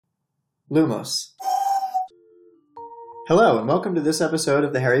Lumos. Hello, and welcome to this episode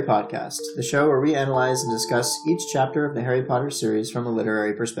of the Harry Podcast, the show where we analyze and discuss each chapter of the Harry Potter series from a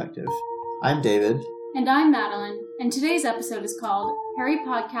literary perspective. I'm David. And I'm Madeline, and today's episode is called Harry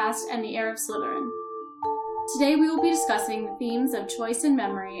Podcast and the Heir of Slytherin. Today we will be discussing the themes of choice and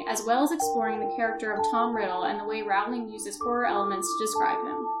memory, as well as exploring the character of Tom Riddle and the way Rowling uses horror elements to describe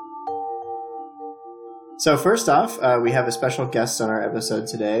him. So first off, we have a special guest on our episode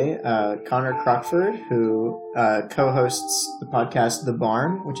today, Conor Crockford, who co-hosts the podcast The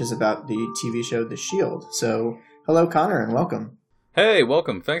Barn, which is about the TV show The Shield. So hello, Conor, and welcome. Hey,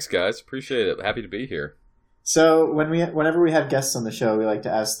 welcome. Thanks, guys. Appreciate it. Happy to be here. So whenever we have guests on the show, we like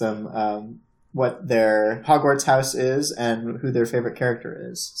to ask them what their Hogwarts house is and who their favorite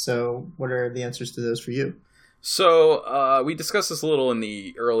character is. So what are the answers to those for you? So, we discussed this a little in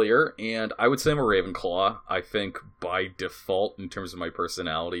the earlier, and I would say I'm a Ravenclaw, I think, by default, in terms of my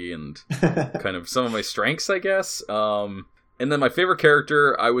personality and kind of some of my strengths, I guess. And then my favorite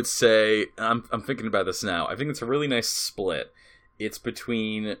character, I would say, I'm thinking about this now, I think it's a really nice split. It's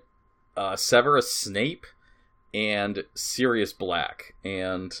between Severus Snape and Sirius Black,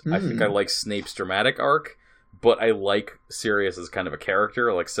 and I think I like Snape's dramatic arc, but I like Sirius as kind of a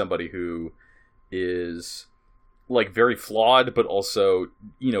character, like somebody who is like very flawed, but also,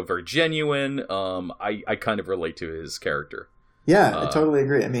 you know, very genuine. I kind of relate to his character. Yeah, I totally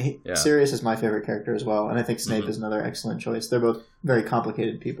agree. I mean, Sirius is my favorite character as well, and I think Snape is another excellent choice. They're both very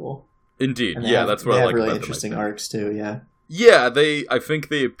complicated people. Indeed, that's what I like about them. They have really interesting arcs too. Yeah. Yeah, I think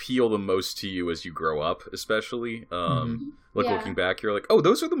they appeal the most to you as you grow up, especially. Looking back, you're like, oh,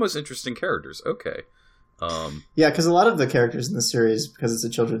 those are the most interesting characters. Okay. Yeah, because a lot of the characters in the series, because it's a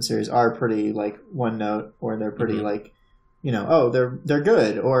children's series, are pretty like one note, or they're pretty like, you know, oh, they're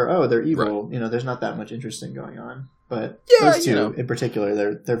good, or oh, they're evil. Right. You know, there's not that much interesting going on. But those two in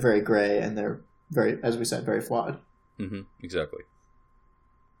particular, they're very gray, and they're very, as we said, very flawed. Exactly.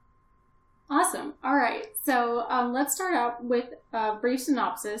 Awesome. All right. So let's start out with a brief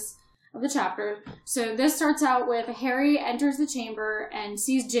synopsis of the chapter. So this starts out with Harry enters the chamber and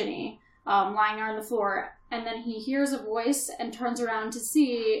sees Ginny lying there on the floor, and then he hears a voice and turns around to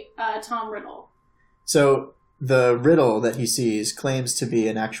see Tom Riddle. So the riddle that he sees claims to be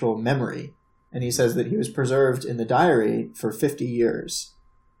an actual memory, and he says that he was preserved in the diary for 50 years.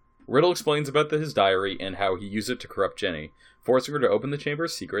 Riddle explains about his diary and how he used it to corrupt Ginny, forcing her to open the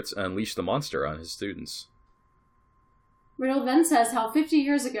chamber's secrets and unleash the monster on his students. Riddle then says how 50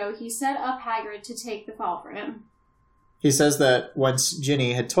 years ago he set up Hagrid to take the fall for him. He says that once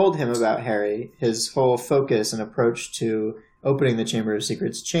Ginny had told him about Harry, his whole focus and approach to opening the Chamber of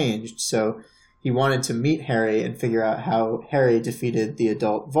Secrets changed, so he wanted to meet Harry and figure out how Harry defeated the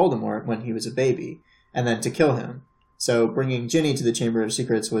adult Voldemort when he was a baby, and then to kill him. So bringing Ginny to the Chamber of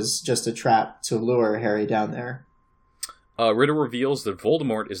Secrets was just a trap to lure Harry down there. Riddle reveals that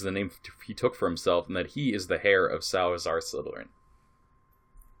Voldemort is the name he took for himself, and that he is the heir of Salazar Slytherin.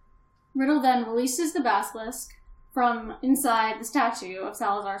 Riddle then releases the basilisk from inside the statue of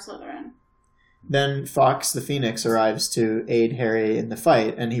Salazar Slytherin. Then Fawkes the Phoenix arrives to aid Harry in the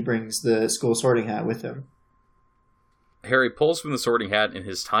fight, and he brings the school sorting hat with him. Harry pulls from the sorting hat in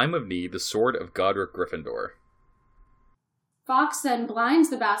his time of need the sword of Godric Gryffindor. Fawkes then blinds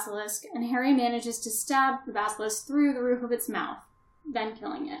the basilisk, and Harry manages to stab the basilisk through the roof of its mouth, then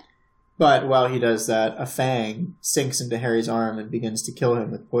killing it. But while he does that, a fang sinks into Harry's arm and begins to kill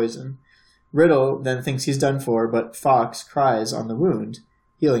him with poison. Riddle then thinks he's done for, but Fawkes cries on the wound,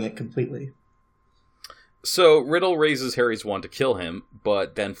 healing it completely. So Riddle raises Harry's wand to kill him,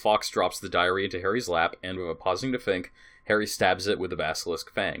 but then Fawkes drops the diary into Harry's lap, and without pausing to think, Harry stabs it with the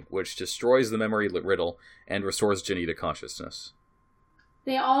basilisk fang, which destroys the Memory-Riddle and restores Ginny to consciousness.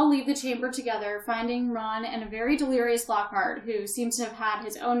 They all leave the chamber together, finding Ron and a very delirious Lockhart, who seems to have had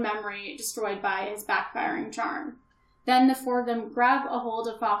his own memory destroyed by his backfiring charm. Then the four of them grab a hold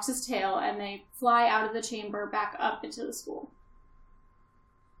of Fawkes' tail, and they fly out of the chamber back up into the school.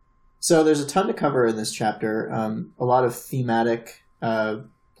 So there's a ton to cover in this chapter. A lot of thematic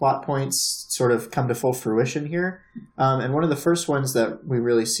plot points sort of come to full fruition here. And one of the first ones that we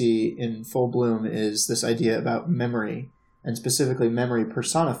really see in full bloom is this idea about memory, and specifically memory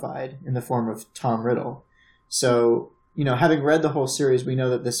personified in the form of Tom Riddle. So, you know, having read the whole series, we know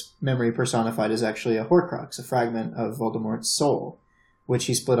that this memory personified is actually a horcrux, a fragment of Voldemort's soul, which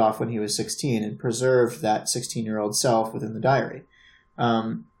he split off when he was 16 and preserved that 16-year-old self within the diary.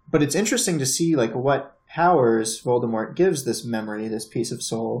 But it's interesting to see, like, what powers Voldemort gives this memory, this piece of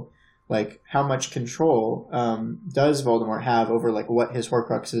soul. Like, how much control does Voldemort have over, like, what his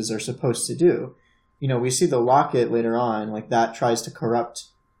horcruxes are supposed to do? You know, we see the locket later on, like, that tries to corrupt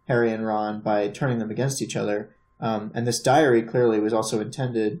Harry and Ron by turning them against each other. And this diary clearly was also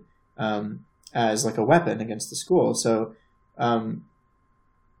intended as like a weapon against the school. So,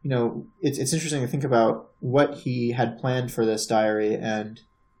 it's interesting to think about what he had planned for this diary and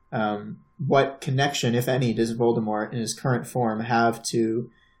what connection, if any, does Voldemort in his current form have to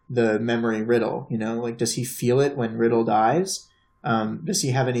the Memory-Riddle? Like, does he feel it when Riddle dies? Does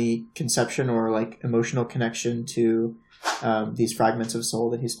he have any conception or like emotional connection to these fragments of soul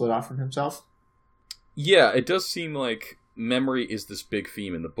that he split off from himself? Yeah, it does seem like memory is this big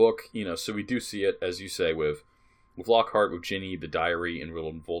theme in the book, so we do see it, as you say, with Lockhart, with Ginny, the diary, and Riddle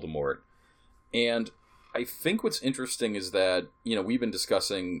and Voldemort. And I think what's interesting is that, you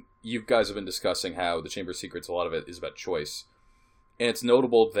guys have been discussing how the Chamber of Secrets, a lot of it is about choice. And it's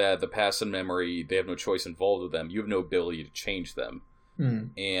notable that the past and memory, they have no choice involved with them. You have no ability to change them.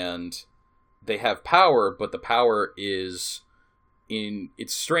 And they have power, but the power is...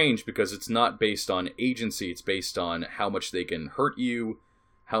 it's strange because it's not based on agency, it's based on how much they can hurt you,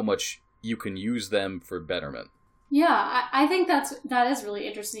 how much you can use them for betterment. Yeah, I think that is really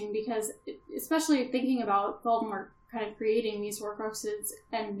interesting because, especially thinking about Voldemort kind of creating these horcruxes,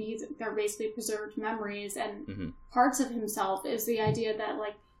 and they're basically preserved memories and parts of himself, is the idea that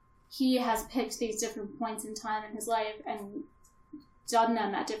like he has picked these different points in time in his life and done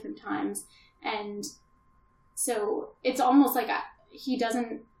them at different times, and so it's almost like he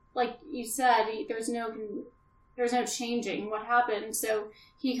doesn't, like you said, there's no changing what happened, so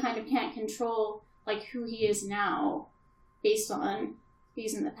he kind of can't control like who he is now based on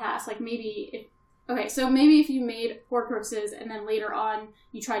these in the past. Like maybe if you made horcruxes and then later on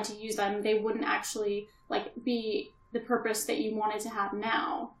you tried to use them, they wouldn't actually like be the purpose that you wanted to have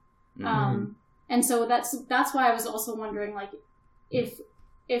now. And so that's why I was also wondering like if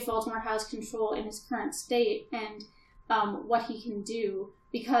Voldemort has control in his current state and what he can do,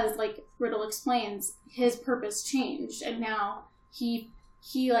 because like Riddle explains, his purpose changed and now he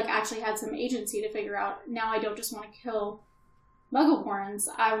like actually had some agency to figure out, now I don't just want to kill Muggleborns,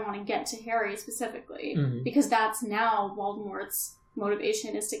 I want to get to Harry specifically, because that's now Voldemort's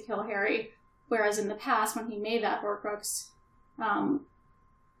motivation, is to kill Harry, whereas in the past when he made that Horcrux,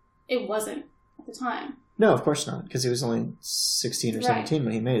 it wasn't at the time. No, of course not, because he was only 16 or 17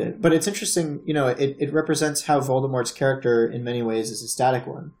 when he made it. But it's interesting, it represents how Voldemort's character in many ways is a static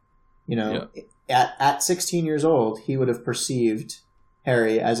one. At 16 years old, he would have perceived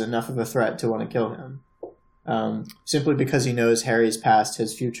Harry as enough of a threat to want to kill him. Simply because he knows Harry's past,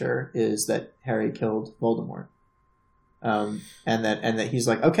 his future, is that Harry killed Voldemort. And that he's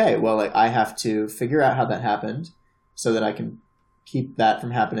like, okay, well, like, I have to figure out how that happened so that I can keep that from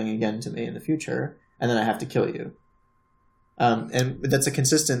happening again to me in the future, and then I have to kill you. And that's a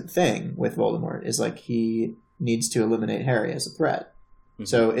consistent thing with Voldemort, is like he needs to eliminate Harry as a threat.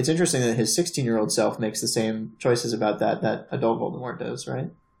 So it's interesting that his 16-year-old self makes the same choices about that adult Voldemort does,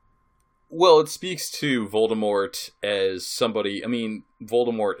 right? Well, it speaks to Voldemort as somebody... I mean,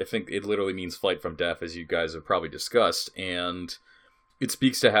 Voldemort, I think it literally means flight from death, as you guys have probably discussed, and it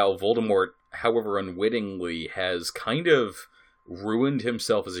speaks to how Voldemort, however unwittingly, has kind of ruined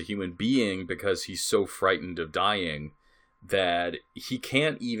himself as a human being because he's so frightened of dying that he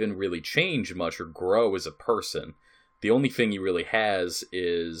can't even really change much or grow as a person. The only thing he really has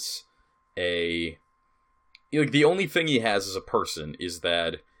is the only thing he has as a person is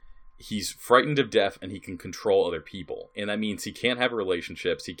that he's frightened of death and he can control other people. And that means he can't have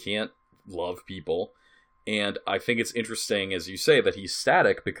relationships, he can't love people. And I think it's interesting, as you say, that he's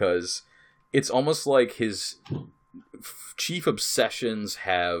static because it's almost like his chief obsessions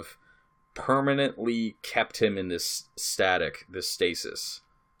have permanently kept him in this stasis.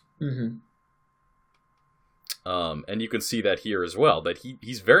 And you can see that here as well, that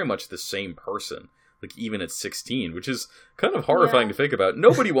he's very much the same person, like even at 16, which is kind of horrifying to think about.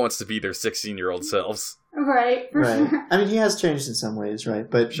 Nobody wants to be their 16-year-old selves. Right. I mean, he has changed in some ways, right?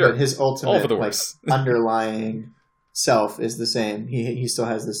 But his ultimate underlying self is the same. He still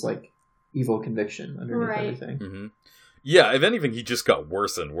has this like evil conviction underneath everything. Yeah, if anything, he just got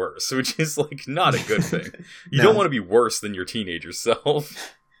worse and worse, which is like not a good thing. You don't want to be worse than your teenager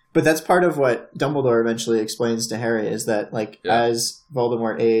self. But that's part of what Dumbledore eventually explains to Harry, is that as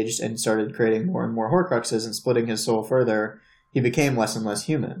Voldemort aged and started creating more and more Horcruxes and splitting his soul further, he became less and less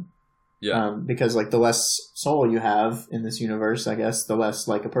human. Yeah. Because the less soul you have in this universe, I guess, the less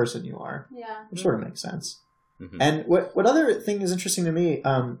like a person you are. Yeah. Which sort of makes sense. And what other thing is interesting to me,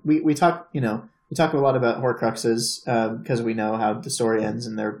 we talk a lot about Horcruxes because we know how the story ends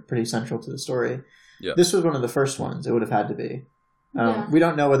and they're pretty central to the story. Yeah. This was one of the first ones. It would have had to be. We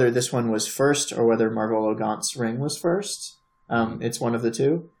don't know whether this one was first or whether Marvolo Gaunt's ring was first. It's one of the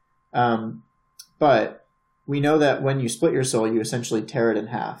two. But we know that when you split your soul, you essentially tear it in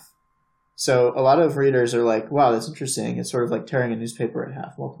half. So a lot of readers are like, wow, that's interesting. It's sort of like tearing a newspaper in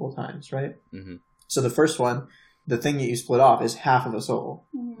half multiple times, right? Mm-hmm. So the first one, the thing that you split off is half of a soul.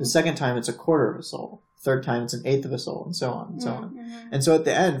 Mm-hmm. The second time, it's a quarter of a soul. Third time, it's an eighth of a soul, and so on and so on. And so at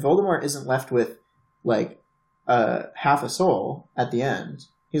the end, Voldemort isn't left with like half a soul at the end.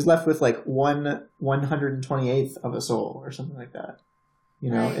 He's left with like 1/128th of a soul or something like that.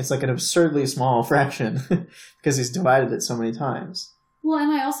 You know, It's like an absurdly small fraction because he's divided it so many times. Well,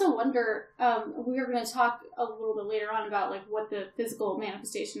 and I also wonder, we are going to talk a little bit later on about like what the physical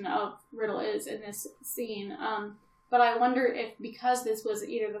manifestation of Riddle is in this scene. But I wonder if, because this was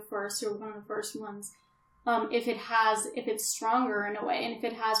either the first or one of the first ones, if it's stronger in a way, and if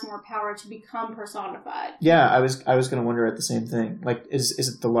it has more power to become personified. Yeah, I was going to wonder at the same thing. Like, is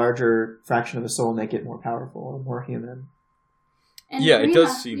it the larger fraction of a soul make it more powerful or more human? And it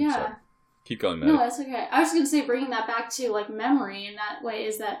does seem. Yeah. Sorry. Keep going, Maddie. No, that's okay. I was going to say, bringing that back to like memory in that way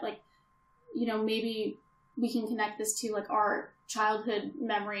is that, like, you know, maybe we can connect this to like our childhood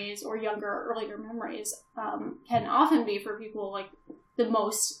memories or earlier memories can often be for people like the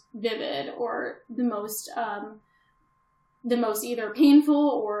most vivid or the most either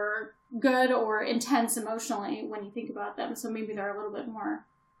painful or good or intense emotionally when you think about them. So maybe they're a little bit more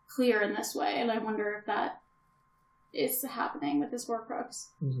clear in this way. And I wonder if that is happening with this Horcrux.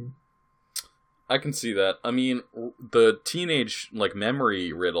 Mm-hmm. I can see that. I mean, the teenage like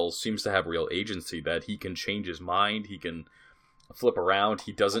Memory-Riddle seems to have real agency, that he can change his mind, he can flip around,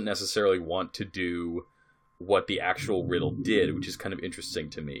 he doesn't necessarily want to do what the actual Riddle did, which is kind of interesting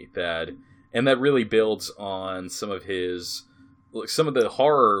to me. That really builds on some of the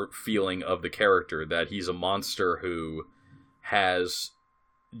horror feeling of the character, that he's a monster who has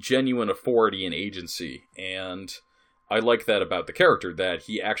genuine authority and agency, and I like that about the character, that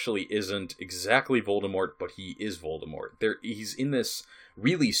he actually isn't exactly Voldemort, but he is Voldemort. He's in this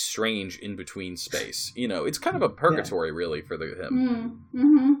really strange in-between space. You know, it's kind of a purgatory, really, for him.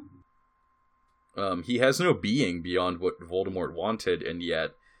 Mm-hmm. He has no being beyond what Voldemort wanted, and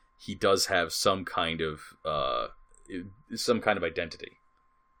yet he does have some kind of identity.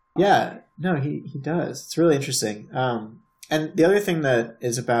 Yeah, no, he does. It's really interesting. And the other thing that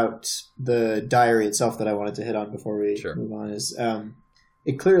is about the diary itself that I wanted to hit on before we move on is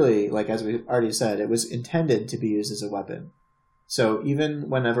it clearly, like as we already said, it was intended to be used as a weapon. So even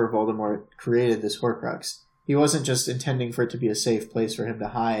whenever Voldemort created this Horcrux, he wasn't just intending for it to be a safe place for him to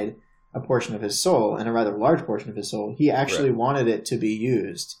hide a portion of his soul, and a rather large portion of his soul. He actually wanted it to be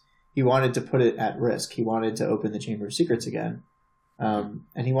used. He wanted to put it at risk. He wanted to open the Chamber of Secrets again. And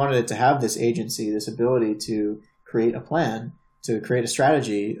he wanted it to have this agency, this ability to create a plan, to create a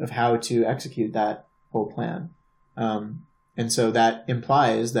strategy of how to execute that whole plan. And so that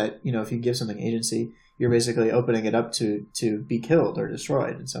implies that, you know, if you give something agency, you're basically opening it up to be killed or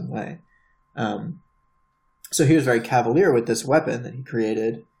destroyed in some way. So he was very cavalier with this weapon that he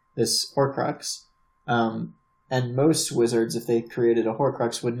created, this Horcrux. And most wizards, if they created a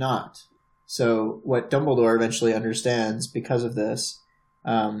Horcrux, would not. So what Dumbledore eventually understands because of this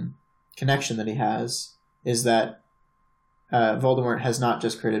connection that he has is that Voldemort has not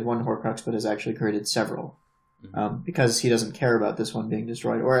just created one Horcrux, but has actually created several. Because he doesn't care about this one being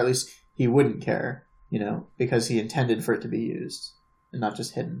destroyed, or at least he wouldn't care, you know, because he intended for it to be used and not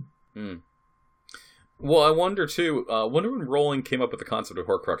just hidden. Well, I wonder too, when Rowling came up with the concept of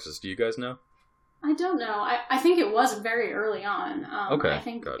Horcruxes, do you guys know? I don't know. I think it was very early on. Okay, I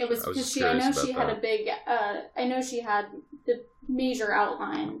think gotcha. it was because I know she had the major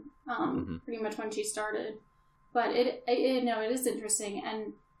outline pretty much when she started. But it is interesting,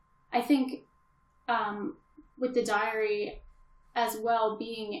 and I think with the diary as well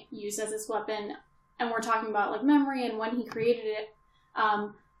being used as this weapon, and we're talking about like memory and when he created it,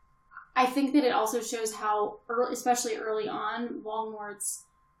 I think that it also shows how, especially early on, Voldemort's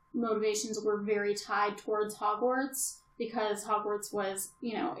motivations were very tied towards Hogwarts, because Hogwarts was,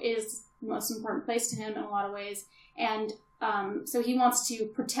 you know, is the most important place to him in a lot of ways, and so he wants to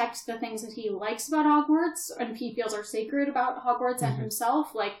protect the things that he likes about Hogwarts and he feels are sacred about Hogwarts and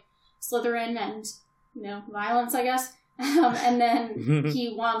himself, like Slytherin and, you know, violence, I guess. And then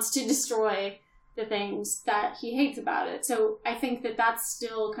he wants to destroy the things that he hates about it. So I think that that's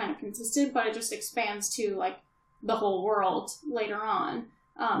still kind of consistent, but it just expands to, like, the whole world later on.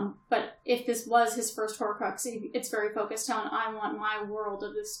 But if this was his first Horcrux, it's very focused on, I want my world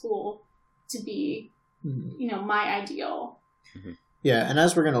of this school to be, you know, my ideal. Yeah, and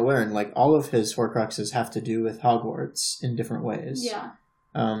as we're going to learn, like, all of his Horcruxes have to do with Hogwarts in different ways. Yeah.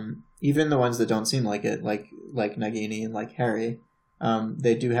 even the ones that don't seem like it, like Nagini and like Harry,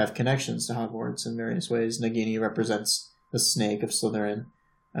 they do have connections to Hogwarts in various ways. Nagini represents the snake of Slytherin,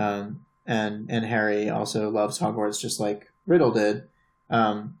 and Harry also loves Hogwarts just like Riddle did.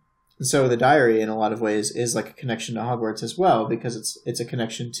 So the diary, in a lot of ways, is like a connection to Hogwarts as well, because it's a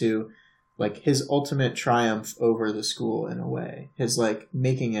connection to like his ultimate triumph over the school in a way, his like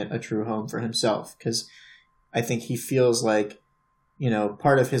making it a true home for himself. Because I think he feels like,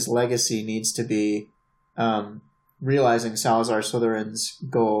 part of his legacy needs to be realizing Salazar Slytherin's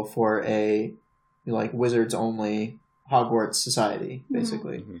goal for a like wizards only Hogwarts society,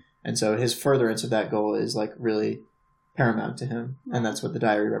 basically. Mm-hmm. And so his furtherance of that goal is like really paramount to him, and that's what the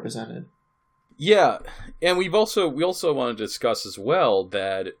diary represented. Yeah, and we also want to discuss as well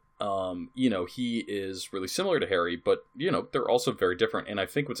that he is really similar to Harry, but they're also very different. And I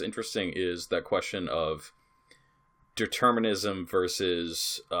think what's interesting is that question of determinism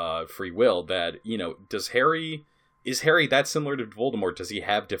versus free will. That is Harry that similar to Voldemort? Does he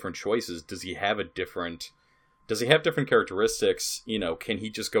have different choices? Does he have different characteristics? Can he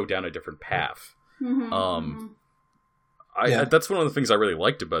just go down a different path? Mm-hmm. That's one of the things I really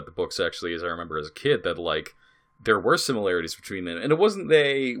liked about the books, actually, as I remember as a kid, that like there were similarities between them, and it wasn't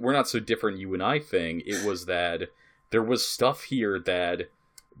we're not so different, you and I thing. It was that there was stuff here that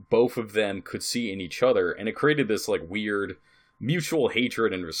both of them could see in each other, and it created this like weird mutual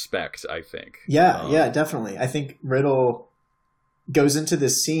hatred and respect, I think. Yeah, definitely. I think Riddle goes into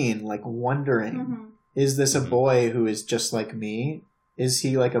this scene like wondering, is this a boy who is just like me? Is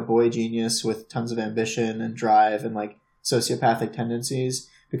he like a boy genius with tons of ambition and drive and like sociopathic tendencies?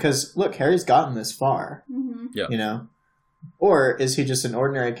 Because look, Harry's gotten this far, or is he just an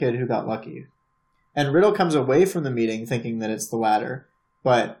ordinary kid who got lucky? And Riddle comes away from the meeting thinking that it's the latter,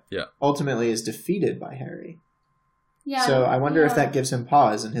 but ultimately is defeated by Harry. Yeah. So I wonder if that gives him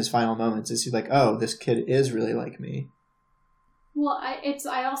pause in his final moments. Is he like, oh, this kid is really like me? Well,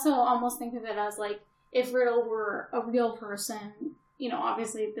 I also almost think of it as like, if Riddle were a real person,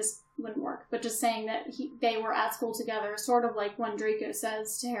 obviously this wouldn't work, but just saying that they were at school together, sort of like when Draco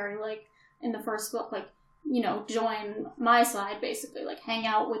says to Harry, like in the first book, like, join my side, basically, like hang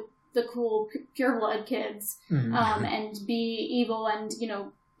out with the cool pureblood kids, and be evil and,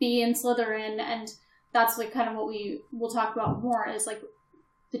 be in Slytherin. And that's like kind of what we'll talk about more, is like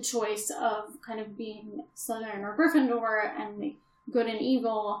the choice of kind of being Slytherin or Gryffindor and good and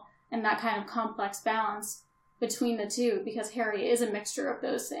evil, and that kind of complex balance between the two, because Harry is a mixture of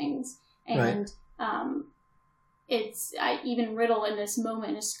those things. And even Riddle in this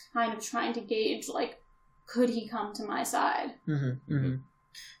moment is kind of trying to gauge, like, could he come to my side?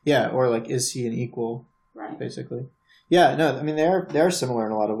 Yeah, or like, is he an equal? Right. Basically. Yeah, no, I mean, they are similar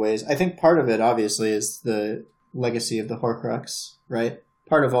in a lot of ways. I think part of it, obviously, is the legacy of the Horcrux, right?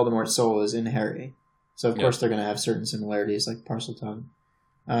 Part of Voldemort's soul is in Harry. So, of course, they're going to have certain similarities, like Parseltongue.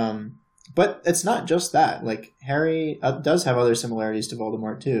 But it's not just that. Like, Harry does have other similarities to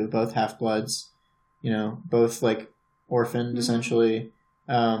Voldemort, too. Both half-bloods, both, like, orphaned, essentially.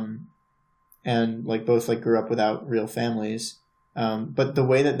 And, like, both, like, grew up without real families. But the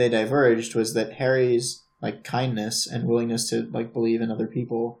way that they diverged was that Harry's, like, kindness and willingness to, like, believe in other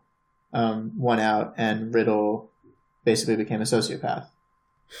people won out, and Riddle basically became a sociopath.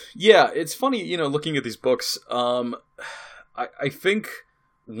 Yeah, it's funny, looking at these books, I think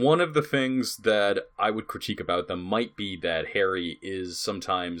one of the things that I would critique about them might be that Harry is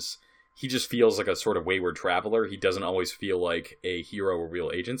sometimes, he just feels like a sort of wayward traveler. He doesn't always feel like a hero or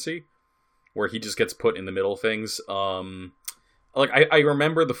real agency, where he just gets put in the middle of things. Like, I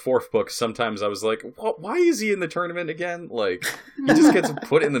remember the fourth book, sometimes I was like, why is he in the tournament again? Like, he just gets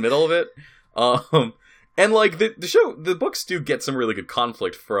put in the middle of it. And, like, the books do get some really good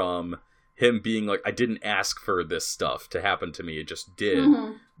conflict from him being like, I didn't ask for this stuff to happen to me, it just did.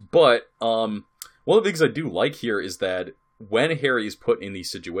 But, one of the things I do like here is that when Harry is put in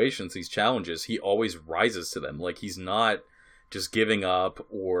these situations, these challenges, he always rises to them. Like, he's not just giving up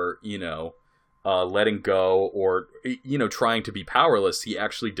or, letting go or, trying to be powerless. He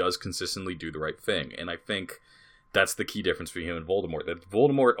actually does consistently do the right thing. And I think that's the key difference between him and Voldemort. That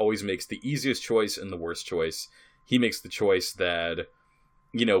Voldemort always makes the easiest choice and the worst choice. He makes the choice that,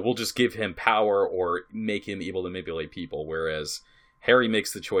 will just give him power or make him able to manipulate people. Whereas Harry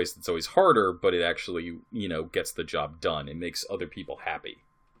makes the choice that's always harder, but it actually, gets the job done. It makes other people happy.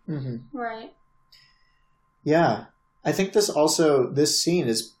 Right. Yeah. I think this scene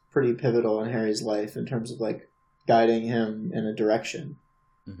is pretty pivotal in Harry's life in terms of like guiding him in a direction,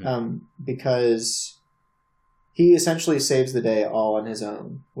 because he essentially saves the day all on his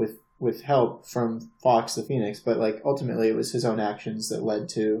own with help from Fawkes the Phoenix, but like ultimately it was his own actions that led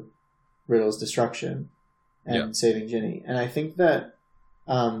to Riddle's destruction and Yeah. saving Ginny. And I think that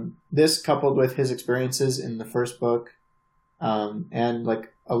this, coupled with his experiences in the first book, and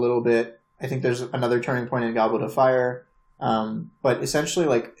like a little bit, I think there's another turning point in Goblet of Fire. But essentially,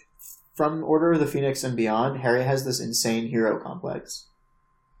 like, from Order of the Phoenix and beyond, Harry has this insane hero complex.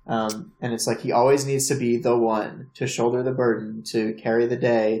 And it's like he always needs to be the one to shoulder the burden, to carry the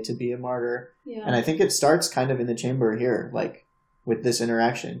day, to be a martyr. Yeah. And I think it starts kind of in the chamber here, like, with this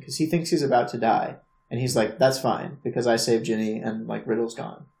interaction, because he thinks he's about to die. And he's like, that's fine, because I saved Ginny and, like, Riddle's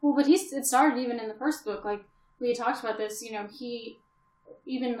gone. Well, but it started even in the first book. Like, we had talked about this, you know,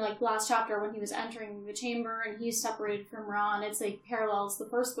 even, like, last chapter when he was entering the chamber and he's separated from Ron, it's, like, parallels the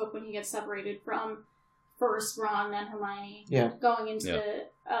first book when he gets separated from first Ron, then Hermione, going into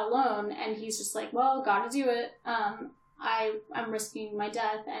alone, and he's just like, well, gotta do it. I'm risking my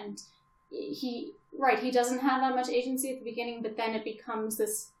death, and he doesn't have that much agency at the beginning, but then it becomes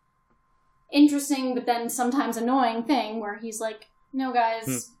this interesting, but then sometimes annoying thing where he's like, no,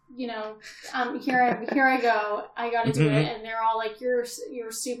 guys, you know, here I go, I gotta do it, and they're all like, you're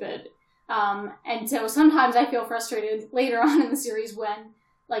stupid. And so sometimes I feel frustrated later on in the series when,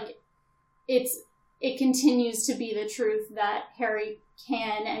 like, it continues to be the truth that Harry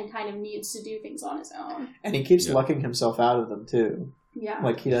can and kind of needs to do things on his own. And he keeps lucking himself out of them, too. Yeah.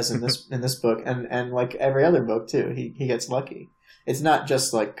 Like he does in this book, and like every other book, too. He gets lucky. It's not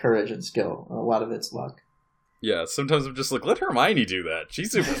just, like, courage and skill. A lot of it's luck. Yeah, sometimes I'm just like, let Hermione do that.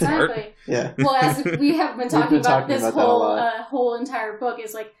 She's super smart. Yeah. Well, as we have been talking about this whole entire book,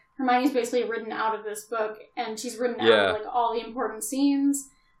 is like, Hermione's basically written out of this book, and she's written out of, like, all the important scenes.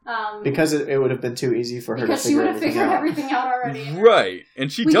 Because it would have been too easy for her to because she would have figured everything out already. Right.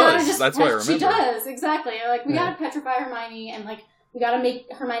 And she does. That's why I remember. She does, exactly. Like, we gotta petrify Hermione, and, like, we gotta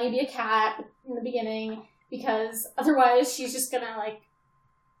make Hermione be a cat in the beginning, because otherwise she's just gonna, like,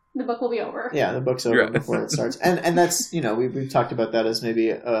 the book will be over. Yeah, the book's over before it starts. And that's, you know, we've talked about that as maybe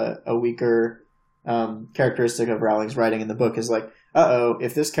a weaker characteristic of Rowling's writing in the book, is like,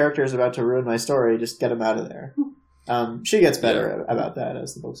 if this character is about to ruin my story, just get him out of there. She gets better about that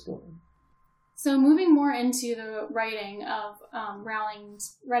as the book's going. So moving more into the writing of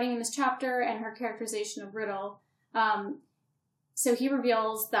Rowling's writing in this chapter and her characterization of Riddle. So he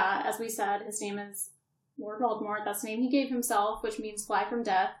reveals that, as we said, his name is Lord Voldemort. That's the name he gave himself, which means fly from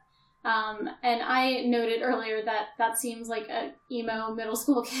death. And I noted earlier that seems like a emo middle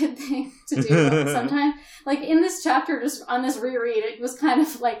school kid thing to do sometimes. Like, in this chapter, just on this reread, it was kind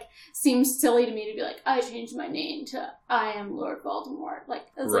of like, seems silly to me to be like, I changed my name to I am Lord Voldemort. Like,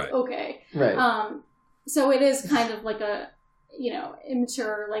 it's like, okay. Right. So it is kind of like a, you know,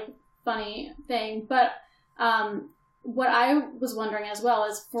 immature, like, funny thing. But what I was wondering as well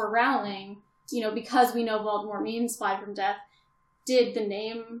is, for Rowling, you know, because we know Voldemort means fly from death, did the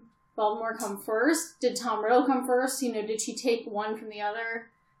name Voldemort come first? Did Tom Riddle come first? You know, did she take one from the other?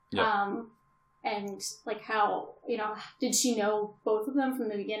 Yeah. And, like, how, you know, did she know both of them from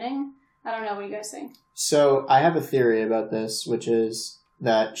the beginning? I don't know. What do you guys think? So I have a theory about this, which is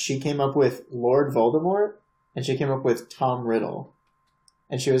that she came up with Lord Voldemort, and she came up with Tom Riddle.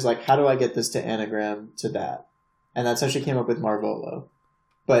 And she was like, how do I get this to anagram to that? And that's how she came up with Marvolo.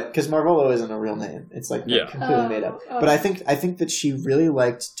 But because Marvolo isn't a real name, it's like completely made up. But I think that she really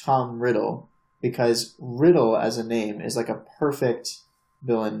liked Tom Riddle because Riddle as a name is like a perfect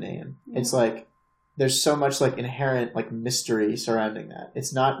villain name. Mm-hmm. It's like there's so much like inherent like mystery surrounding that.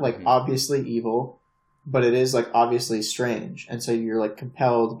 It's not like obviously evil, but it is like obviously strange, and so you're like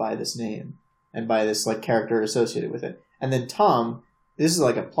compelled by this name and by this like character associated with it. And then Tom, this is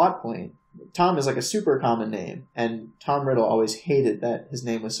like a plot point. Tom is like a super common name, and Tom Riddle always hated that his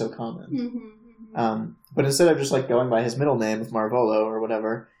name was so common. But instead of just like going by his middle name of Marvolo or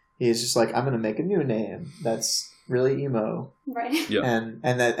whatever, he's just like, I'm going to make a new name that's really emo. Right. Yeah. And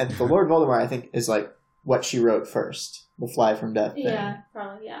the Lord Voldemort, I think, is like what she wrote first, the fly from death thing. Yeah,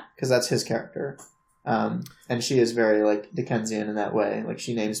 probably, yeah. Because that's his character. And she is very like Dickensian in that way. Like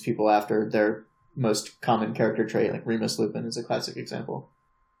she names people after their most common character trait, like Remus Lupin is a classic example.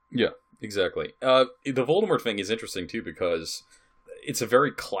 Yeah. Exactly. The Voldemort thing is interesting, too, because it's a very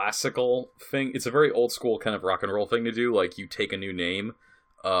classical thing. It's a very old school kind of rock and roll thing to do. Like, you take a new name,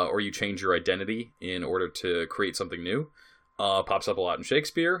 or you change your identity in order to create something new. Pops up a lot in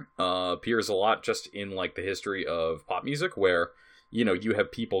Shakespeare. Appears a lot just in, like, the history of pop music, where, you know, you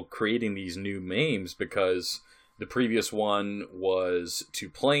have people creating these new names because the previous one was too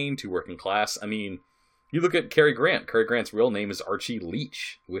plain, too working class. I mean, you look at Cary Grant. Cary Grant's real name is Archie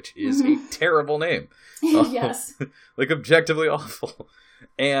Leach, which is a terrible name. Yes. Like, objectively awful.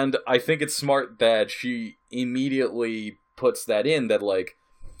 And I think it's smart that she immediately puts that in, that, like,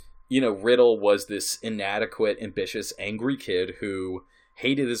 Riddle was this inadequate, ambitious, angry kid who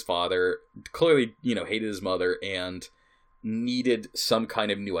hated his father, clearly, hated his mother, and needed some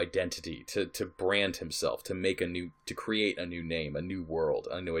kind of new identity to brand himself, to create a new name, a new world,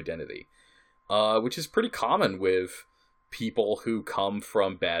 a new identity. Which is pretty common with people who come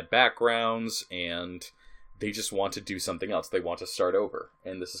from bad backgrounds and they just want to do something else. They want to start over.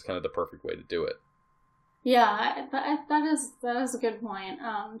 And this is kind of the perfect way to do it. Yeah, that is a good point.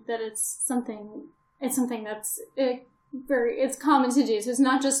 That it's something that's it's common to do. So it's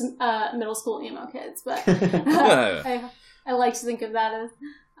not just middle school emo kids, but I like to think of that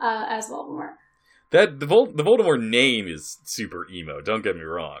as Voldemort. That the Voldemort name is super emo. Don't get me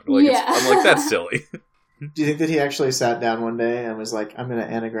wrong. I'm like, that's silly. Do you think that he actually sat down one day and was like, "I'm going to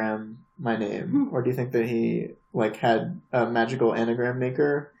anagram my name," or do you think that he had a magical anagram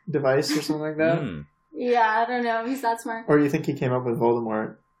maker device or something like that? Yeah, I don't know. He's that smart. Or do you think he came up with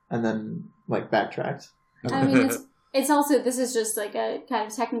Voldemort and then backtracked? I mean, it's also, this is just a kind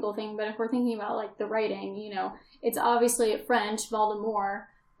of technical thing, but if we're thinking about the writing, it's obviously French, Voldemort,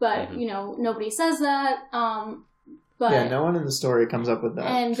 but nobody says that. But yeah, no one in the story comes up with that.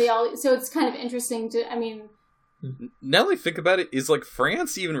 And so it's kind of interesting to, I mean... Now that I think about it, is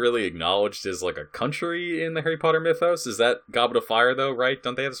France even really acknowledged as a country in the Harry Potter mythos? Is that Goblet of Fire though, right?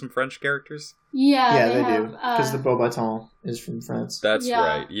 Don't they have some French characters? Yeah, they do. Because the Beauxbatons is from France. That's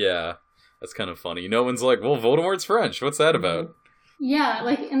right, yeah. That's kind of funny. No one's like, well, Voldemort's French. What's that about? Yeah,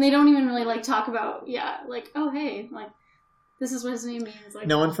 and they don't even really talk about, oh, hey, this is what his name means.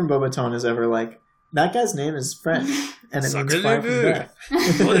 No one from Beauxbaton is ever that guy's name is French, and it means fire from death.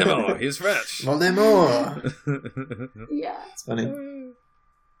 Voldemort, he's French. Voldemort. Yeah. It's funny.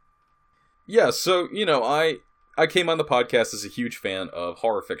 Yeah, so, I came on the podcast as a huge fan of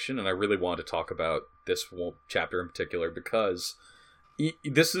horror fiction, and I really wanted to talk about this chapter in particular, because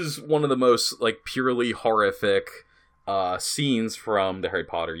this is one of the most, purely horrific scenes from the Harry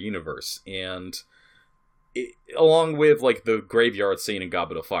Potter universe, and... along with the graveyard scene in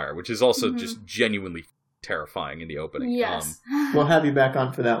Goblet of Fire, which is also just genuinely terrifying in the opening. Yes. We'll have you back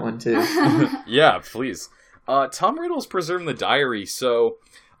on for that one too. Yeah, please. Tom Riddle's preserving the diary, so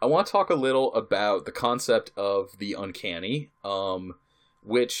I want to talk a little about the concept of the uncanny,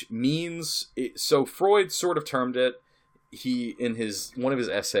 which means... So Freud sort of termed it, in one of his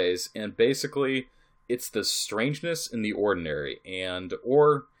essays, and basically it's the strangeness in the ordinary,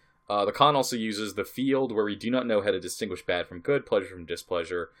 the con also uses the field where we do not know how to distinguish bad from good, pleasure from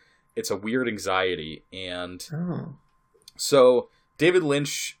displeasure. It's a weird anxiety, and so David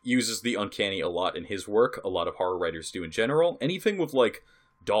Lynch uses the uncanny a lot in his work. A lot of horror writers do in general. Anything with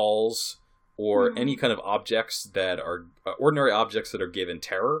dolls or any kind of objects that are ordinary objects that are given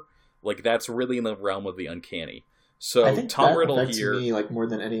terror, that's really in the realm of the uncanny. So I think Tom that Riddle affects here, me more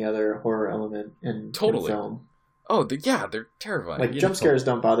than any other horror element in film. Oh, they're terrifying. Jump scares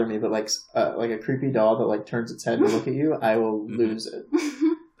don't bother me, but a creepy doll that turns its head to look at you, I will lose it.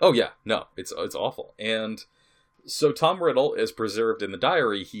 Oh yeah, no, it's awful. And so Tom Riddle is preserved in the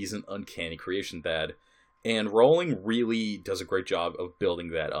diary. He's an uncanny creation dad, and Rowling really does a great job of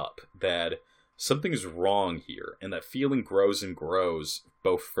building that up. That something's wrong here, and that feeling grows and grows,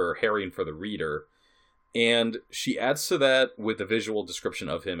 both for Harry and for the reader. And she adds to that with the visual description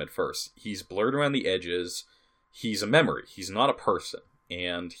of him at first. He's blurred around the edges. He's a memory. He's not a person.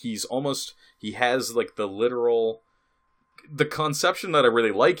 And he has the conception that I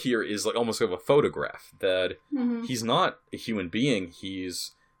really like here is almost of a photograph, that he's not a human being,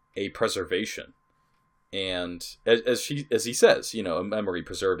 he's a preservation. And as he says, a memory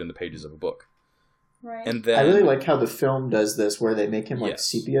preserved in the pages of a book. Right. And then, I really like how the film does this, where they make him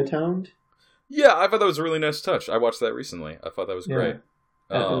sepia toned. Yeah, I thought that was a really nice touch. I watched that recently. I thought that was great.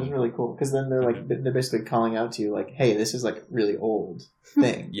 It was really cool, because then they're basically calling out to you hey, this is really old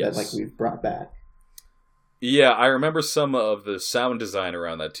thing that we've brought back. Yeah, I remember some of the sound design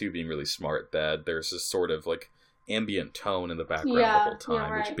around that too being really smart. That there's this sort of ambient tone in the background the whole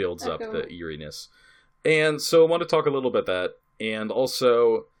time, which builds up the eeriness. And so I want to talk a little bit about that, and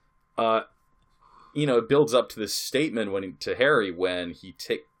also, it builds up to this statement to Harry when he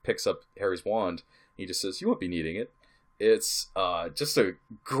picks up Harry's wand. He just says, "You won't be needing it." It's just a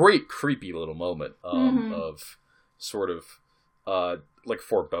great, creepy little moment of sort of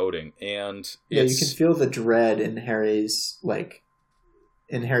foreboding, and you can feel the dread in Harry's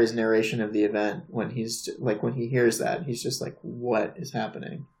narration of the event when he's when he hears that, he's just what is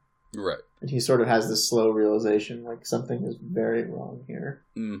happening? Right. And he sort of has this slow realization something is very wrong here.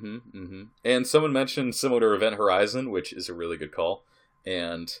 And someone mentioned similar to Event Horizon, which is a really good call,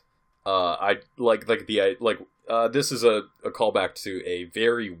 and I this is a callback to a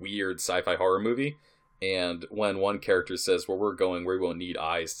very weird sci-fi horror movie. And when one character says, "Where we're going, we won't need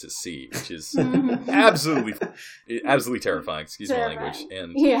eyes to see," which is absolutely terrifying. Excuse my language.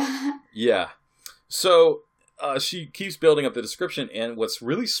 And yeah. So she keeps building up the description, and what's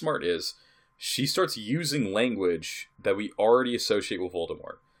really smart is she starts using language that we already associate with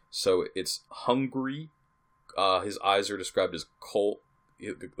Voldemort. So it's hungry. His eyes are described as cold,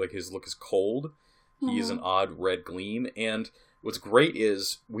 like his look is cold. He has an odd red gleam, and what's great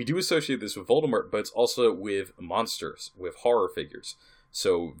is we do associate this with Voldemort, but it's also with monsters, with horror figures.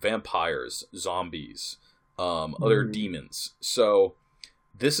 So vampires, zombies, other demons. So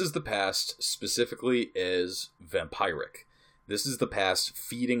this is the past specifically as vampiric. This is the past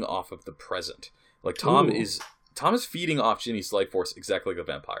feeding off of the present. Like Tom is feeding off Ginny's life force exactly like a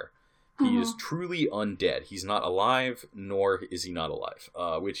vampire. He is truly undead. He's not alive, nor is he not alive,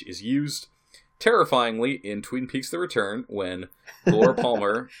 which is used terrifyingly in Twin Peaks: The Return when Laura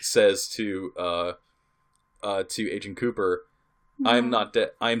Palmer says to Agent Cooper, "I'm not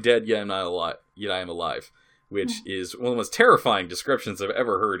dead. I'm dead, yet I'm not alive. Yet I am alive," which is one of the most terrifying descriptions I've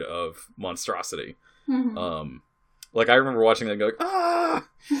ever heard of monstrosity. Like I remember watching that and going, "Ah!"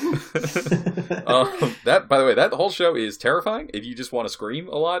 That, by the way, that whole show is terrifying. If you just want to scream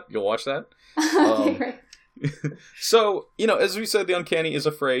a lot, you'll watch that. So, as we said, the uncanny is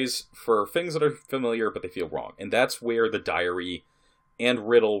a phrase for things that are familiar, but they feel wrong. And that's where the diary and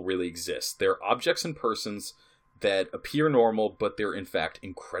riddle really exist. They're objects and persons that appear normal, but they're in fact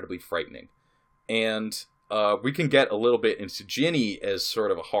incredibly frightening. And we can get a little bit into Ginny as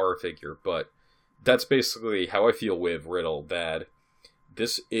sort of a horror figure, but that's basically how I feel with Riddle, that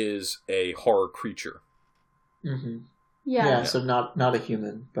this is a horror creature. Yeah, so not a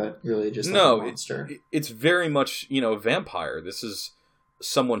human, but really just like a monster. It's very much, a vampire. This is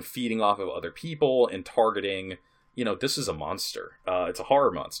someone feeding off of other people and targeting, this is a monster. It's a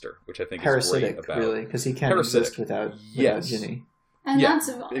horror monster, which I think is great about. Really, because he can't exist without Ginny. And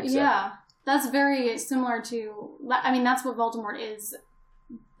that's very similar to, that's what Voldemort is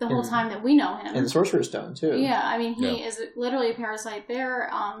the whole time that we know him. And the Sorcerer's Stone, too. Yeah, he is literally a parasite there.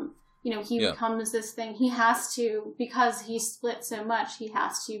 He becomes this thing. He has to, because he split so much, he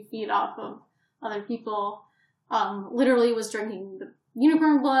has to feed off of other people. Literally was drinking the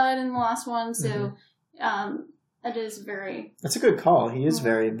unicorn blood in the last one, so it is very... That's a good call. He is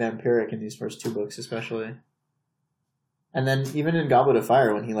very vampiric in these first two books, especially. And then even in Goblet of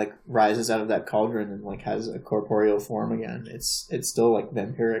Fire, when he rises out of that cauldron and has a corporeal form again, it's still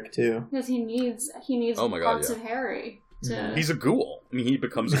vampiric too. Because he needs parts of Harry. He's a ghoul. He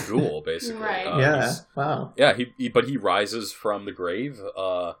becomes a ghoul, basically. Right. Wow. Yeah, but he rises from the grave.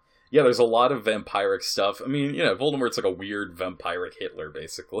 There's a lot of vampiric stuff. Voldemort's like a weird vampiric Hitler,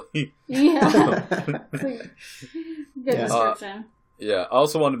 basically. Yeah. Good description. I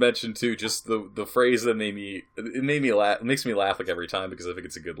also wanted to mention, too, just the phrase that made me laugh. It makes me laugh every time because I think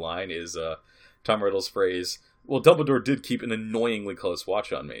it's a good line, is Tom Riddle's phrase, "Well, Dumbledore did keep an annoyingly close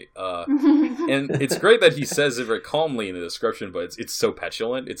watch on me." And it's great that he says it very calmly in the description, but it's so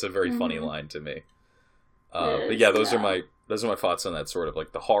petulant. It's a very funny line to me. Those are my thoughts on that sort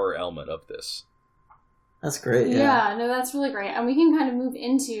of the horror element of this. That's great. Yeah, no, that's really great. And we can kind of move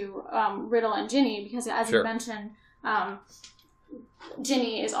into Riddle and Ginny because, as you mentioned,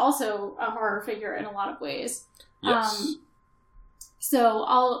 Ginny is also a horror figure in a lot of ways. Yes. So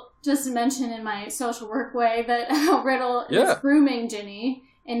I'll just mention in my social work way that Riddle is grooming Ginny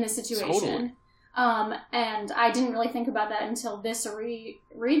in this situation. Totally. And I didn't really think about that until this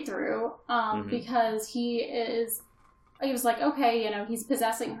read through, because he was like, okay, he's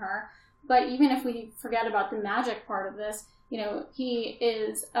possessing her. But even if we forget about the magic part of this, he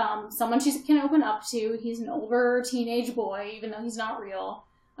is someone she can open up to. He's an older teenage boy, even though he's not real,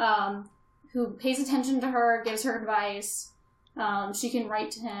 who pays attention to her, gives her advice. She can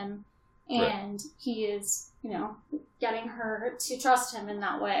write to him, and he is, getting her to trust him in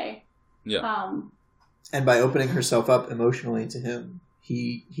that way. Yeah. And by opening herself up emotionally to him,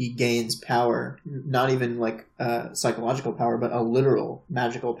 he gains power, not even psychological power, but a literal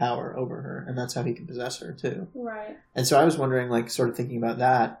magical power over her, and that's how he can possess her too. Right. And so I was wondering, sort of thinking about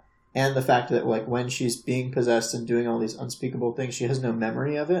that, and the fact that when she's being possessed and doing all these unspeakable things, she has no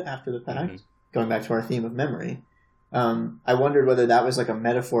memory of it after the fact. Going back to our theme of memory, I wondered whether that was a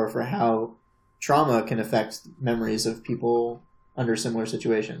metaphor for how trauma can affect memories of people under similar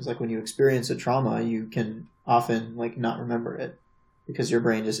situations. When you experience a trauma, you can often not remember it, because your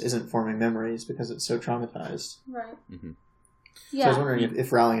brain just isn't forming memories because it's so traumatized. Right. Mm-hmm. Yeah. So I was wondering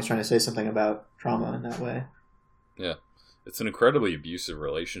if Rowling is trying to say something about trauma in that way. Yeah. It's an incredibly abusive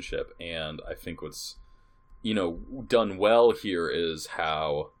relationship, and I think what's done well here is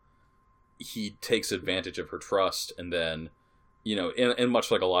how he takes advantage of her trust, and then, and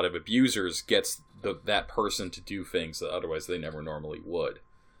much like a lot of abusers, gets that person to do things that otherwise they never normally would.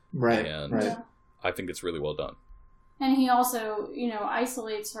 Right. And right. I think it's really well done. And he also,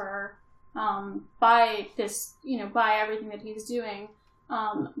 isolates her by this, by everything that he's doing,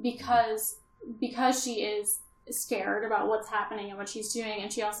 because she is scared about what's happening and what she's doing,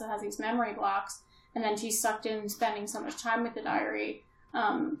 and she also has these memory blocks, and then she's sucked in spending so much time with the diary.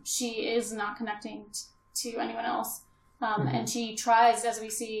 She is not connecting to anyone else. And she tries, as we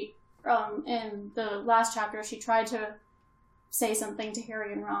see in the last chapter, she tried to say something to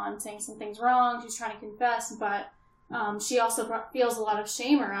Harry and Ron, saying something's wrong. She's trying to confess, but she also feels a lot of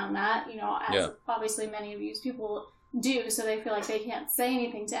shame around that, as obviously many abused people do, so they feel like they can't say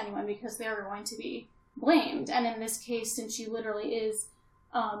anything to anyone because they're going to be blamed. And in this case, since she literally is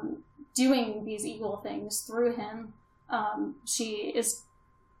doing these evil things through him, she is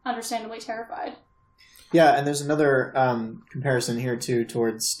understandably terrified. Yeah, and there's another comparison here, too,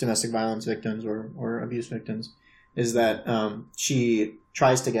 towards domestic violence victims or abuse victims, is that she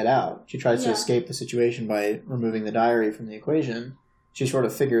tries to get out. She tries to escape the situation by removing the diary from the equation. She sort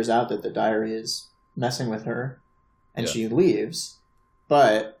of figures out that the diary is messing with her, and she leaves.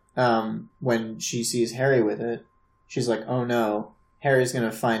 But when she sees Harry with it, she's like, oh no, Harry's going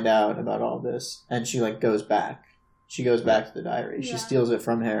to find out about all this. And she goes back. She goes back to the diary. She steals it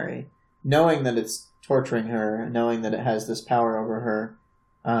from Harry, knowing that it's torturing her, knowing that it has this power over her,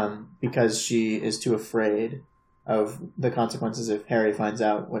 because she is too afraid of the consequences if Harry finds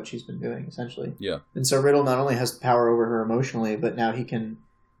out what she's been doing, essentially. Yeah. And so Riddle not only has power over her emotionally, but now he can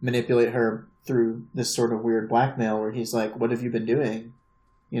manipulate her through this sort of weird blackmail where he's like, what have you been doing?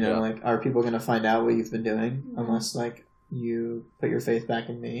 Are people going to find out what you've been doing unless, you put your faith back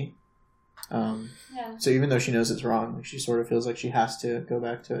in me? So even though she knows it's wrong, she sort of feels like she has to go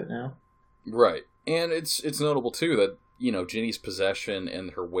back to it now. Right. And it's notable, too, that, Ginny's possession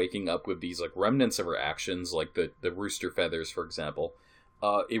and her waking up with these, remnants of her actions, like the rooster feathers, for example,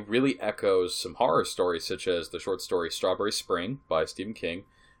 it really echoes some horror stories, such as the short story Strawberry Spring by Stephen King,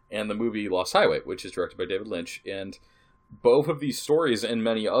 and the movie Lost Highway, which is directed by David Lynch. And both of these stories and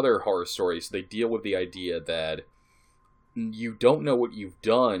many other horror stories, they deal with the idea that you don't know what you've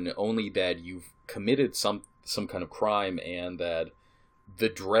done, only that you've committed some kind of crime, and that the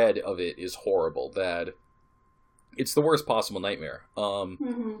dread of it is horrible, that it's the worst possible nightmare.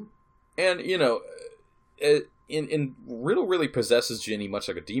 And, Riddle really possesses Ginny much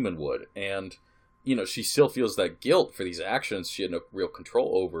like a demon would, and, she still feels that guilt for these actions she had no real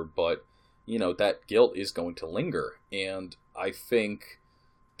control over, but, that guilt is going to linger, and I think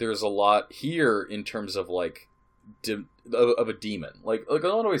there's a lot here in terms of, of a demon. In a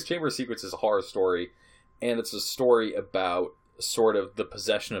lot of ways, Chamber of Secrets is a horror story, and it's a story about sort of the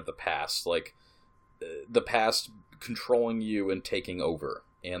possession of the past, the past controlling you and taking over,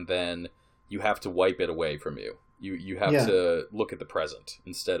 and then you have to wipe it away from you. You have to look at the present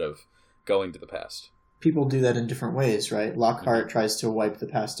instead of going to the past. People do that in different ways, right? Lockhart tries to wipe the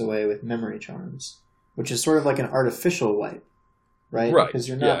past away with memory charms, which is sort of like an artificial wipe, right? Right. Because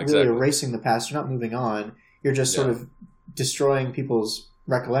you're not really erasing the past, you're not moving on, you're just sort of destroying people's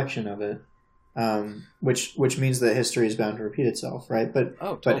recollection of it. Which means that history is bound to repeat itself, right?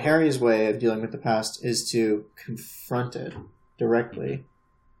 But but Harry's way of dealing with the past is to confront it directly,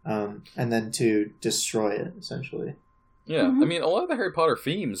 and then to destroy it, essentially. Yeah, I mean, a lot of the Harry Potter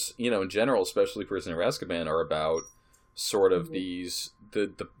themes, in general, especially Prisoner of Azkaban, are about sort of these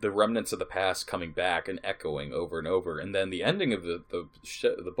the remnants of the past coming back and echoing over and over, and then the ending of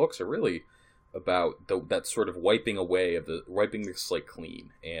the books are really about that sort of wiping the slate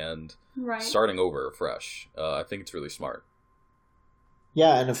clean and starting over fresh. I think it's really smart.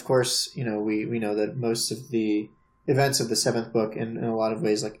 Yeah, and of course, we know that most of the events of the seventh book in a lot of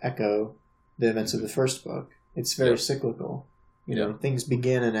ways echo the events of the first book. It's very cyclical. Things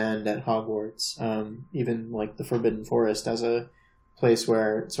begin and end at Hogwarts. Even the Forbidden Forest as a place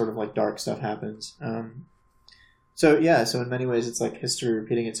where sort of dark stuff happens. So in many ways it's history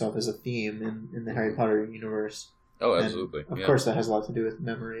repeating itself as a theme in the Harry Potter universe. Oh, absolutely. And of course that has a lot to do with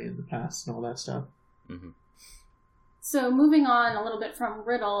memory and the past and all that stuff. Mm-hmm. So moving on a little bit from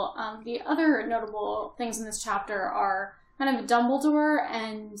Riddle, the other notable things in this chapter are kind of Dumbledore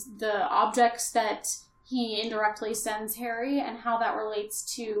and the objects that he indirectly sends Harry and how that relates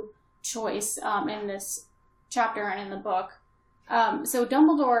to choice in this chapter and in the book. So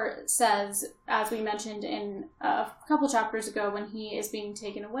Dumbledore says, as we mentioned in a couple chapters ago, when he is being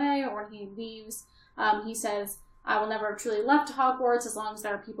taken away or when he leaves, he says, I will never have truly left Hogwarts as long as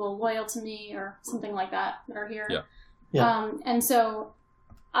there are people loyal to me or something like that are here. Yeah. And so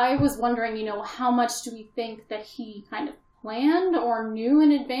I was wondering, you know, how much do we think that he kind of planned or knew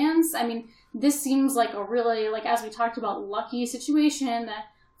in advance? I mean, this seems like a really, like, as we talked about, lucky situation that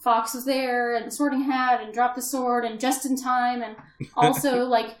Fawkes was there and the Sorting Hat and dropped the sword and just in time, and also,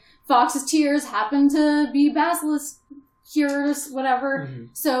 like, Fawkes' tears happen to be basilisk cures, whatever. Mm-hmm.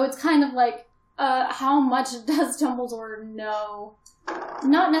 So it's kind of like, how much does Dumbledore know?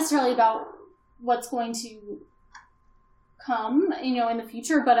 Not necessarily about what's going to come, you know, in the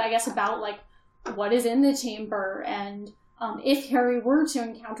future, but I guess about, like, what is in the chamber, and if Harry were to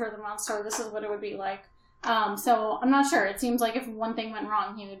encounter the monster, this is what it would be like. So I'm not sure. It seems like if one thing went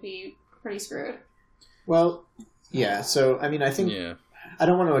wrong, he would be pretty screwed. Well, yeah. So, I mean, I think I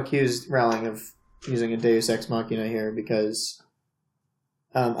don't want to accuse Rowling of using a Deus Ex Machina here, because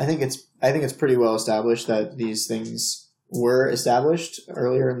I think it's pretty well established that these things were established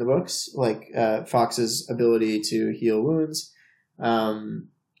earlier in the books, like Fawkes' ability to heal wounds,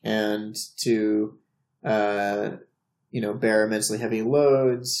 and to bear immensely heavy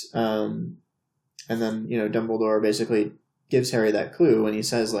loads, and then Dumbledore basically gives Harry that clue when he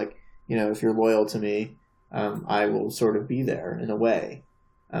says, like, if you're loyal to me, I will sort of be there in a way.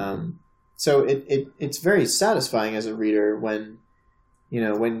 So it's very satisfying as a reader when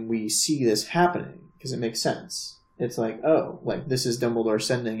we see this happening, because it makes sense. It's like, oh, like, this is Dumbledore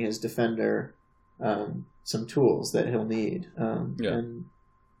sending his defender some tools that he'll need. And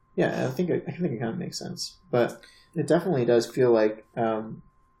yeah, I think it kind of makes sense. But it definitely does feel like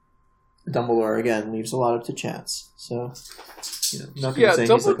Dumbledore, again, leaves a lot up to chance. So, nothing to say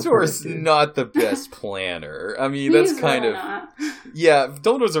Dumbledore's not the best planner. I mean, that's kind of... Not. Yeah,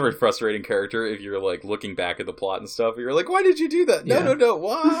 Dumbledore's a very frustrating character if you're, like, looking back at the plot and stuff. You're like, why did you do that? No,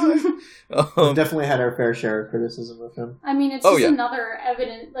 why? We've definitely had our fair share of criticism of him. I mean, it's just another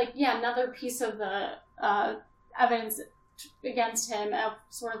another piece of the evidence against him of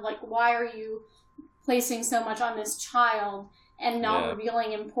sort of like, why are you placing so much on this child and not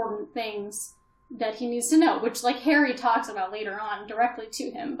revealing important things that he needs to know, which, like, Harry talks about later on directly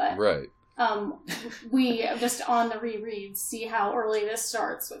to him, but we just on the rereads see how early this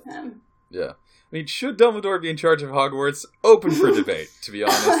starts with him. Yeah. I mean, should Dumbledore be in charge of Hogwarts? Open for debate, to be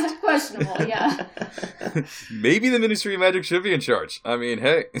honest. Questionable, yeah. Maybe the Ministry of Magic should be in charge. I mean,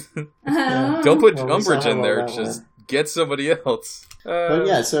 hey. Don't put Umbridge in there, just get somebody else. But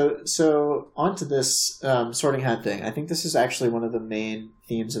yeah, so onto this Sorting Hat thing. I think this is actually one of the main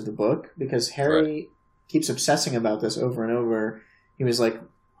themes of the book, because Harry keeps obsessing about this over and over. He was like,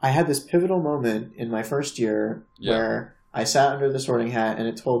 I had this pivotal moment in my first year where I sat under the Sorting Hat and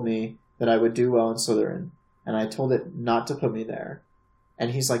it told me that I would do well in Slytherin, and I told it not to put me there. And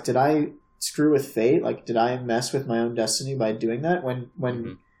he's like, did I screw with fate? Like, did I mess with my own destiny by doing that?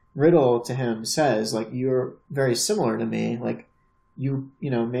 When Riddle to him says, like, you're very similar to me, like,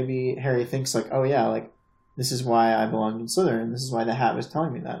 maybe Harry thinks, like, oh yeah, like, this is why I belonged in Slytherin. This is why the hat was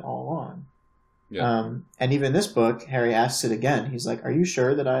telling me that all along. Yeah. And even in this book, Harry asks it again. He's like, are you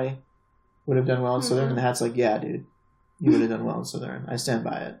sure that I would have done well in Slytherin? And the hat's like, yeah, dude, you would have done well in Slytherin. I stand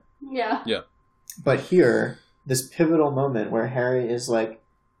by it. Yeah. Yeah. But here, this pivotal moment where Harry is like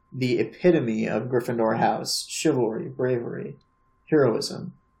the epitome of Gryffindor house, chivalry, bravery,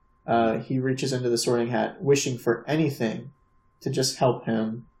 heroism. He reaches into the Sorting Hat wishing for anything to just help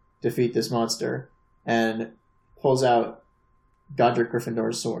him defeat this monster, and pulls out Godric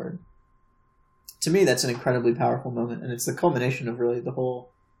Gryffindor's sword. To me, that's an incredibly powerful moment, and it's the culmination of really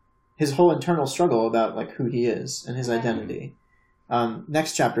his whole internal struggle about, like, who he is and his identity.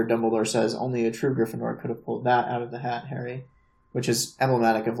 Next chapter, Dumbledore says only a true Gryffindor could have pulled that out of the hat, Harry, which is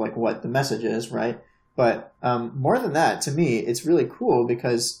emblematic of, like, what the message is, right? But more than that, to me, it's really cool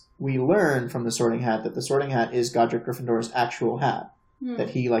because we learn from the Sorting Hat that the Sorting Hat is Godric Gryffindor's actual hat.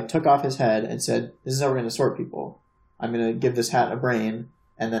 That he, like, took off his head and said, this is how we're going to sort people. I'm going to give this hat a brain,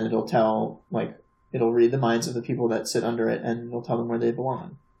 and then it'll read the minds of the people that sit under it, and it'll tell them where they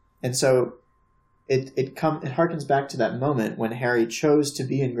belong. And so it harkens back to that moment when Harry chose to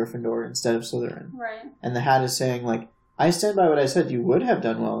be in Gryffindor instead of Slytherin. Right. And the hat is saying, like, I stand by what I said. You would have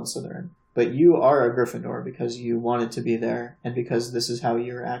done well in Slytherin, but you are a Gryffindor because you wanted to be there, and because this is how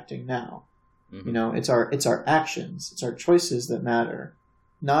you're acting now. Mm-hmm. It's our actions, it's our choices that matter,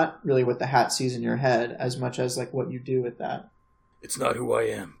 not really what the hat sees in your head as much as, like, what you do with that. It's not who I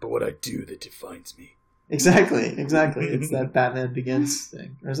am, but what I do that defines me. Exactly. It's that Batman Begins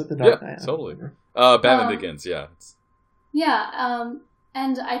thing. Or is it the Dark Knight? Yeah, totally. Batman Begins, yeah. Yeah,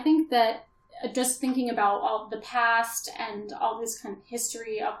 and I think that just thinking about all the past and all this kind of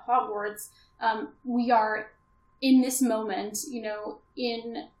history of Hogwarts, we are in this moment,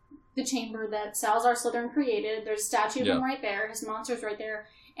 in the chamber that Salazar Slytherin created, there's a statue of him right there, his monster's right there,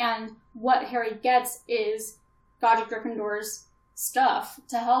 and what Harry gets is Godric Gryffindor's stuff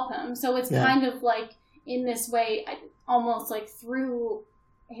to help him. So it's kind of like, in this way, almost like through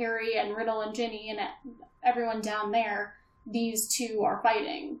Harry and Riddle and Ginny and everyone down there, these two are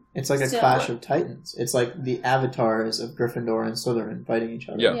fighting. It's like a clash of titans. It's like the avatars of Gryffindor and Slytherin fighting each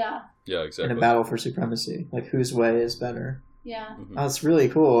other. Yeah, exactly. In a battle for supremacy. Like, whose way is better? Yeah. Mm-hmm. Oh, that's really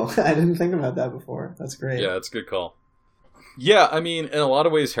cool. I didn't think about that before. That's great. Yeah, that's a good call. Yeah, I mean, in a lot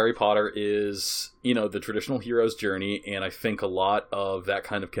of ways, Harry Potter is, the traditional hero's journey, and I think a lot of that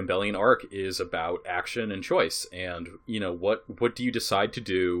kind of Campbellian arc is about action and choice, and, what do you decide to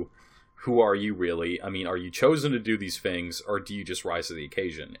do? Who are you really? I mean, are you chosen to do these things, or do you just rise to the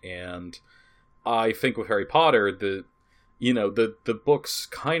occasion? And I think with Harry Potter, the books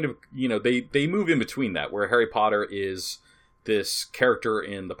kind of, they move in between that, where Harry Potter is this character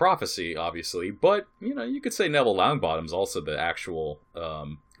in the prophecy, obviously, but, you could say Neville Longbottom's also the actual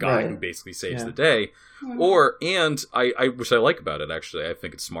guy who basically saves the day. Mm-hmm. And I which I like about it, actually, I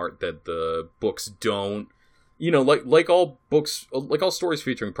think it's smart that the books don't, like all books, like all stories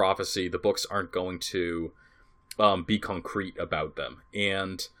featuring prophecy, the books aren't going to be concrete about them.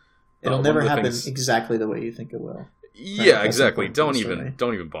 And it'll never happen exactly the way you think it will. Yeah, exactly. Don't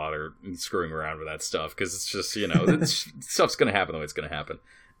even bother screwing around with that stuff, because it's just, stuff's going to happen the way it's going to happen.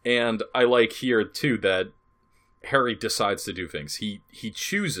 And I like here, too, that Harry decides to do things. He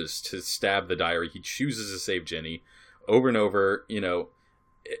chooses to stab the diary. He chooses to save Ginny over and over,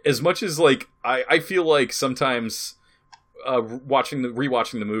 as much as, like, I feel like sometimes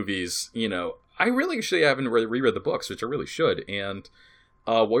rewatching the movies, I really actually haven't reread the books, which I really should, and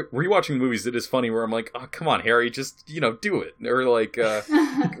rewatching the movies, it is funny where I'm like, oh, come on, Harry, just, do it. Or like,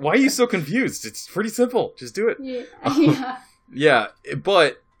 why are you so confused? It's pretty simple. Just do it. Yeah.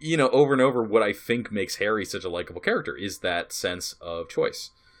 But, over and over, what I think makes Harry such a likable character is that sense of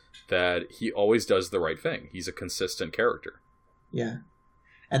choice. That he always does the right thing. He's a consistent character. Yeah.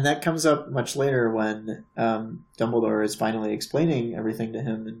 And that comes up much later when Dumbledore is finally explaining everything to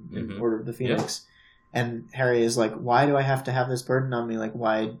him in Order of the Phoenix. Yeah. And Harry is like, why do I have to have this burden on me? Like,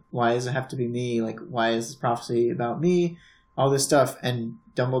 why does it have to be me? Like, why is this prophecy about me? All this stuff. And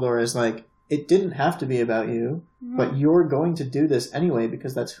Dumbledore is like, it didn't have to be about you, but you're going to do this anyway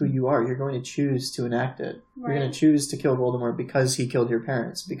because that's who you are. You're going to choose to enact it. Right. You're going to choose to kill Voldemort because he killed your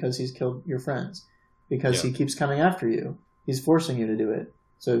parents, because he's killed your friends, because he keeps coming after you. He's forcing you to do it.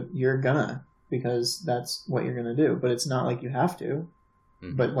 So you're gonna, because that's what you're going to do. But it's not like you have to.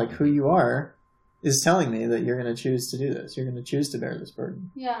 Mm-hmm. But like who you are is telling me that you're going to choose to do this. You're going to choose to bear this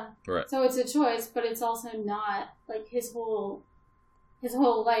burden. Yeah. Right. So it's a choice, but it's also not, like, his whole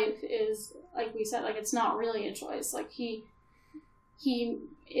life is, like we said, like, it's not really a choice. Like, it's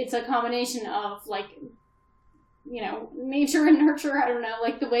a combination of, like, nature and nurture, I don't know,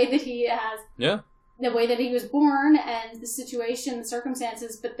 like, the way that he has... Yeah. The way that he was born and the situation, the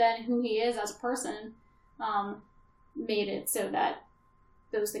circumstances, but then who he is as a person made it so that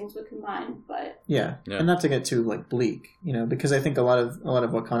those things would combine. But yeah, and not to get too like bleak, because I think a lot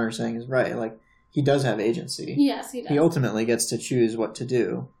of what Connor's saying is right. Like, he does have agency. Yes, he does. He ultimately gets to choose what to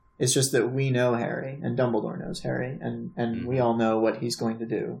do. It's just that we know Harry, and Dumbledore knows Harry, and we all know what he's going to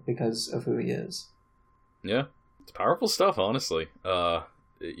do because of who he is. Yeah, it's powerful stuff, honestly.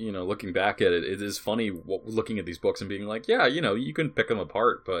 Looking back at it, it is funny looking at these books and being like, yeah, you can pick them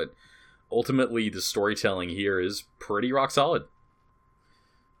apart, but ultimately the storytelling here is pretty rock solid.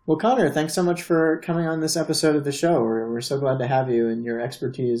 Well, Connor, thanks so much for coming on this episode of the show. We're so glad to have you, and your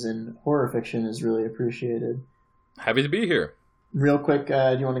expertise in horror fiction is really appreciated. Happy to be here. Real quick,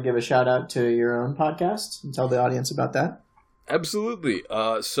 do you want to give a shout out to your own podcast and tell the audience about that? Absolutely.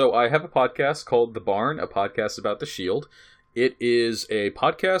 So I have a podcast called The Barn, a podcast about the Shield. It is a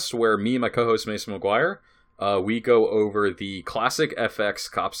podcast where me and my co-host Mason McGuire, we go over the classic FX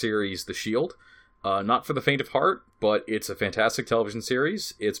cop series, The Shield. Not for the faint of heart, but it's a fantastic television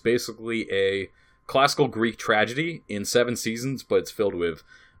series. It's basically a classical Greek tragedy in 7 seasons, but it's filled with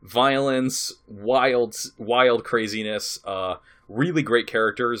violence, wild craziness, really great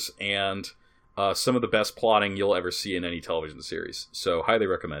characters, and some of the best plotting you'll ever see in any television series. So highly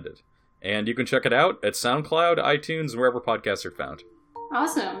recommended. And you can check it out at SoundCloud, iTunes, and wherever podcasts are found.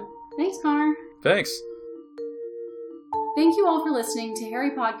 Awesome. Thanks, Connor. Thanks. Thank you all for listening to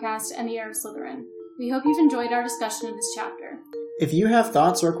Harry Podcast and the Heir of Slytherin. We hope you've enjoyed our discussion of this chapter. If you have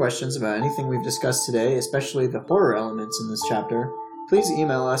thoughts or questions about anything we've discussed today, especially the horror elements in this chapter, please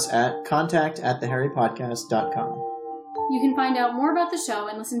email us at contact@theharrypodcast.com. You can find out more about the show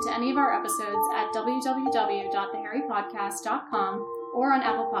and listen to any of our episodes at www.theharrypodcast.com or on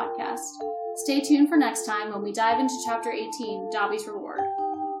Apple Podcasts. Stay tuned for next time when we dive into Chapter 18, Dobby's Reward.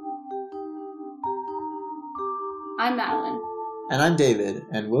 I'm Madeline. And I'm David,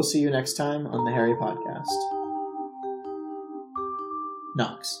 and we'll see you next time on the Harry Podcast.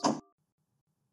 Knox.